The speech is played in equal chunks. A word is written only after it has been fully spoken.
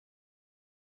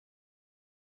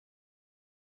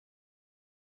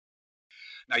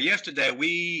Now, yesterday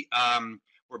we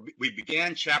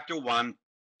began chapter 1,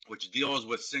 which deals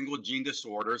with single gene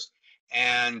disorders,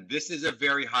 and this is a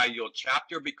very high yield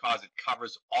chapter because it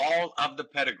covers all of the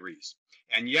pedigrees.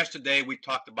 And yesterday we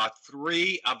talked about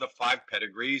 3 of the 5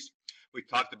 pedigrees. We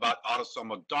talked about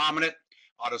autosomal dominant,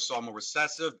 autosomal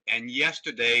recessive, and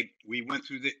yesterday we went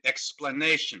through the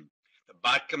explanation. The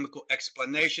biochemical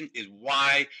explanation is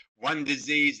why one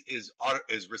disease is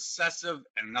recessive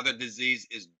and another disease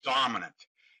is dominant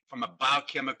from a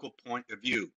biochemical point of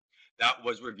view. That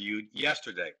was reviewed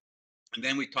yesterday. And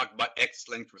then we talked about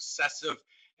X-linked recessive.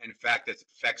 In fact, it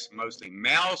affects mostly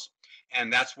males,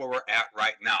 and that's where we're at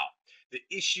right now. The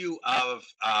issue of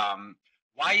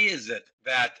why is it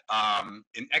that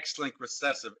in X-linked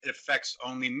recessive it affects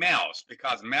only males?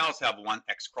 Because males have one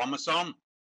X chromosome.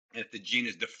 If the gene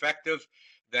is defective,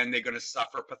 then they're going to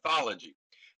suffer pathology.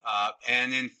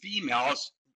 And in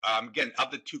females, again,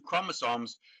 of the 2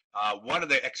 chromosomes, one of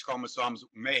the X chromosomes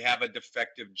may have a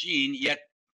defective gene, yet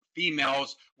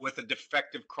females with a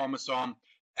defective chromosome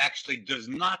actually does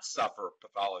not suffer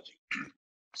pathology.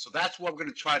 So that's what we're going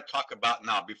to try to talk about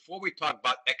now. Before we talk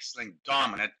about X-linked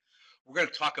dominant, we're going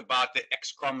to talk about the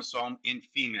X chromosome in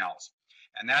females.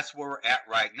 And that's where we're at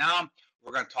right now.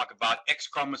 We're going to talk about X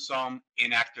chromosome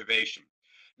inactivation.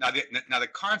 Now, the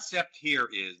concept here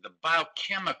is the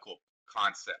biochemical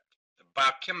concept. The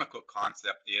biochemical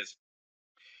concept is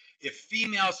if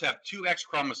females have 2 X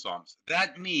chromosomes,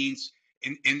 that means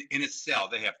in a cell,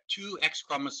 they have 2 X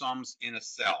chromosomes in a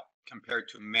cell compared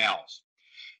to males.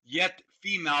 Yet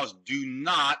females do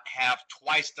not have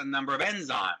twice the number of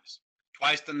enzymes,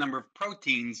 twice the number of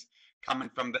proteins coming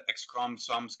from the X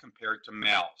chromosomes compared to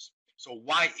males. So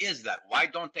why is that? Why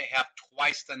don't they have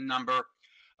twice the number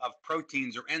of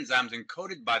proteins or enzymes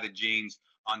encoded by the genes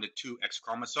on the 2 X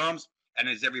chromosomes? And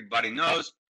as everybody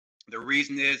knows, the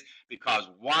reason is because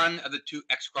one of the 2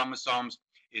 X chromosomes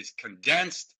is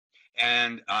condensed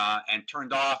and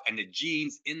turned off, and the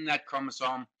genes in that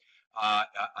chromosome,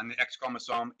 on the X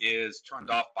chromosome, is turned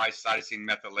off by cytosine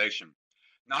methylation.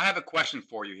 Now, I have a question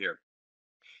for you here.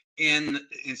 In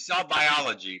cell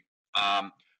biology,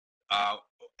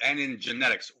 and in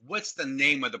genetics, what's the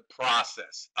name of the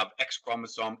process of X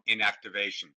chromosome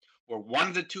inactivation, where one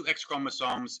of the 2 X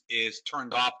chromosomes is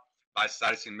turned off by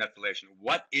cytosine methylation?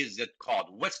 What is it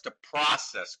called? What's the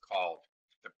process called?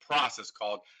 The process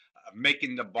called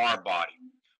making the bar body.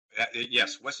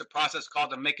 Yes, what's the process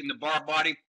called of making the bar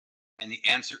body? And the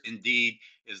answer indeed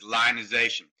is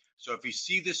lionization. So if you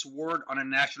see this word on a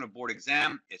national board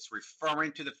exam, it's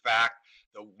referring to the fact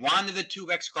that one of the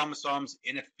 2 X chromosomes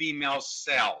in a female's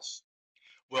cells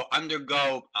will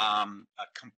undergo a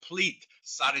complete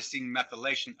cytosine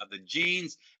methylation of the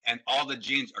genes, and all the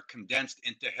genes are condensed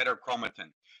into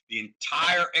heterochromatin. The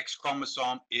entire X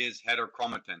chromosome is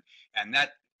heterochromatin, and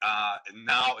that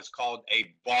now is called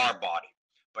a bar body.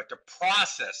 But the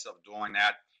process of doing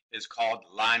that is called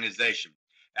lionization,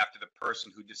 after the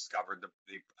person who discovered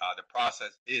the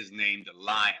process is named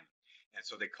Lion. And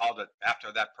so they called it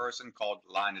after that person, called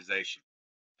lionization.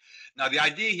 Now, the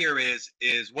idea here is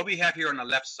what we have here on the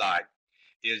left side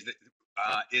is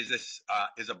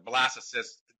a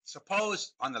blastocyst.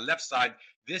 Suppose on the left side,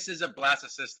 this is a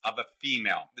blastocyst of a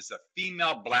female. This is a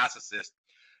female blastocyst,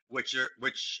 which is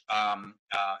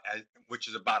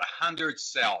about 100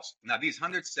 cells. Now, these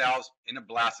 100 cells in a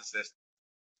blastocyst,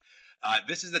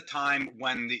 this is the time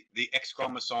when the X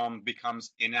chromosome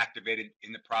becomes inactivated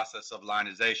in the process of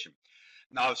lionization.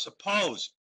 Now,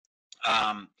 suppose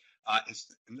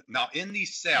now in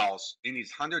these cells, in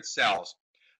these 100 cells,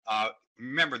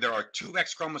 remember there are 2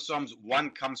 X chromosomes.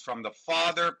 One comes from the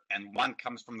father and one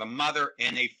comes from the mother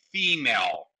in a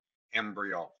female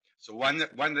embryo. So one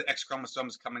of the X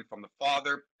chromosomes coming from the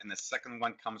father, and the second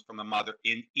one comes from the mother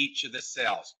in each of the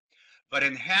cells. But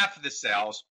in half of the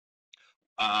cells,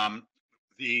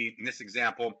 in this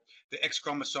example, the X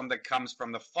chromosome that comes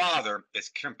from the father is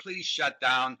completely shut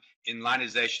down in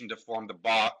lionization to form the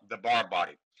bar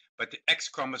body. But the X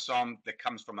chromosome that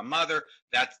comes from the mother,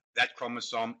 that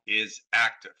chromosome is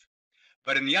active.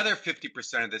 But in the other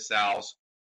 50% of the cells,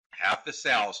 half the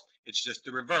cells, it's just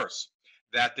the reverse.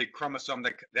 That the X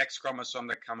chromosome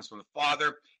that comes from the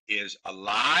father is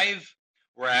alive,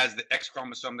 whereas the X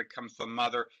chromosome that comes from the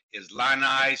mother is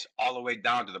lionized all the way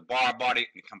down to the bar body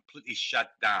and completely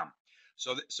shut down.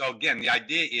 So again, the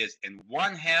idea is in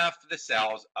one half of the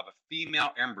cells of a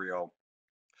female embryo,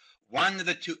 one of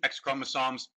the 2 X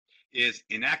chromosomes is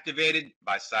inactivated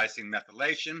by cytosine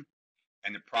methylation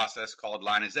and the process called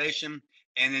lionization.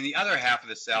 And in the other half of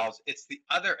the cells, it's the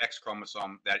other X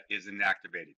chromosome that is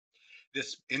inactivated.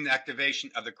 This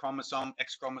inactivation of the chromosome,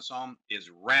 X chromosome, is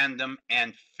random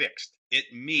and fixed. It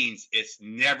means it's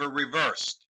never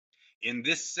reversed. In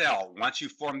this cell, once you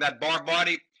form that bar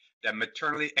body, that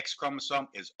maternally X chromosome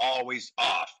is always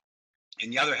off.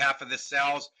 In the other half of the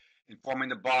cells, in forming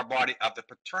the bar body of the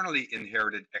paternally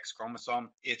inherited X chromosome,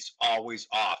 it's always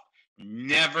off.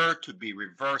 Never to be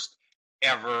reversed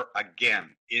ever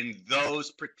again in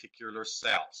those particular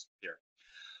cells here.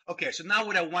 Okay, so now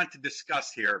what I want to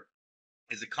discuss here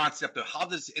is the concept of how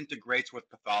this integrates with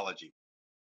pathology.